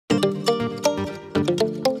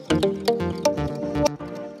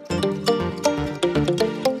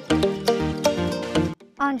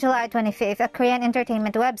July 25th, a Korean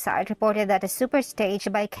entertainment website reported that a super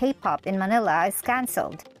stage by K-pop in Manila is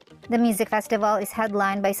cancelled. The music festival is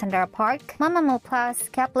headlined by Dara Park, Mamamoo Plus,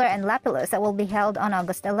 Kepler, and Lapilus that will be held on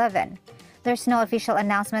August 11. There's no official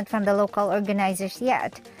announcement from the local organizers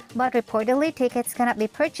yet, but reportedly tickets cannot be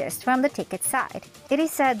purchased from the ticket site. It is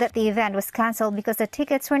said that the event was cancelled because the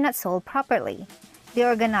tickets were not sold properly. The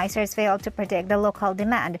organizers failed to predict the local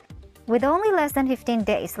demand. With only less than 15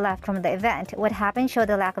 days left from the event, what happened showed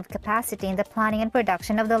the lack of capacity in the planning and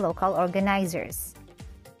production of the local organizers.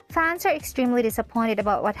 Fans are extremely disappointed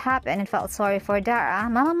about what happened and felt sorry for Dara,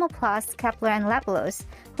 Mamamoo Plus, Kepler, and Lapilus,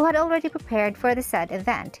 who had already prepared for the said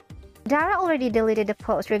event. Dara already deleted the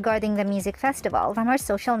post regarding the music festival from her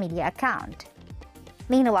social media account.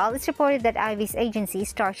 Meanwhile, it's reported that Ivy's agency,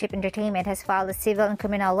 Starship Entertainment, has filed a civil and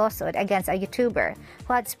criminal lawsuit against a YouTuber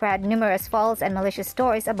who had spread numerous false and malicious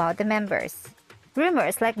stories about the members.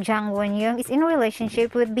 Rumors like G-dragon-Wonyoung is in a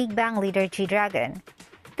relationship with Big Bang leader G-Dragon.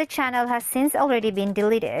 The channel has since already been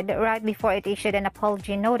deleted right before it issued an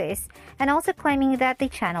apology notice and also claiming that the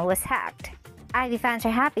channel was hacked. Ivy fans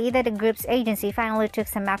are happy that the group's agency finally took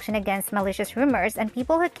some action against malicious rumors and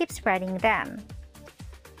people who keep spreading them.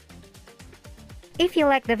 If you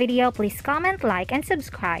like the video, please comment, like, and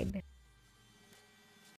subscribe.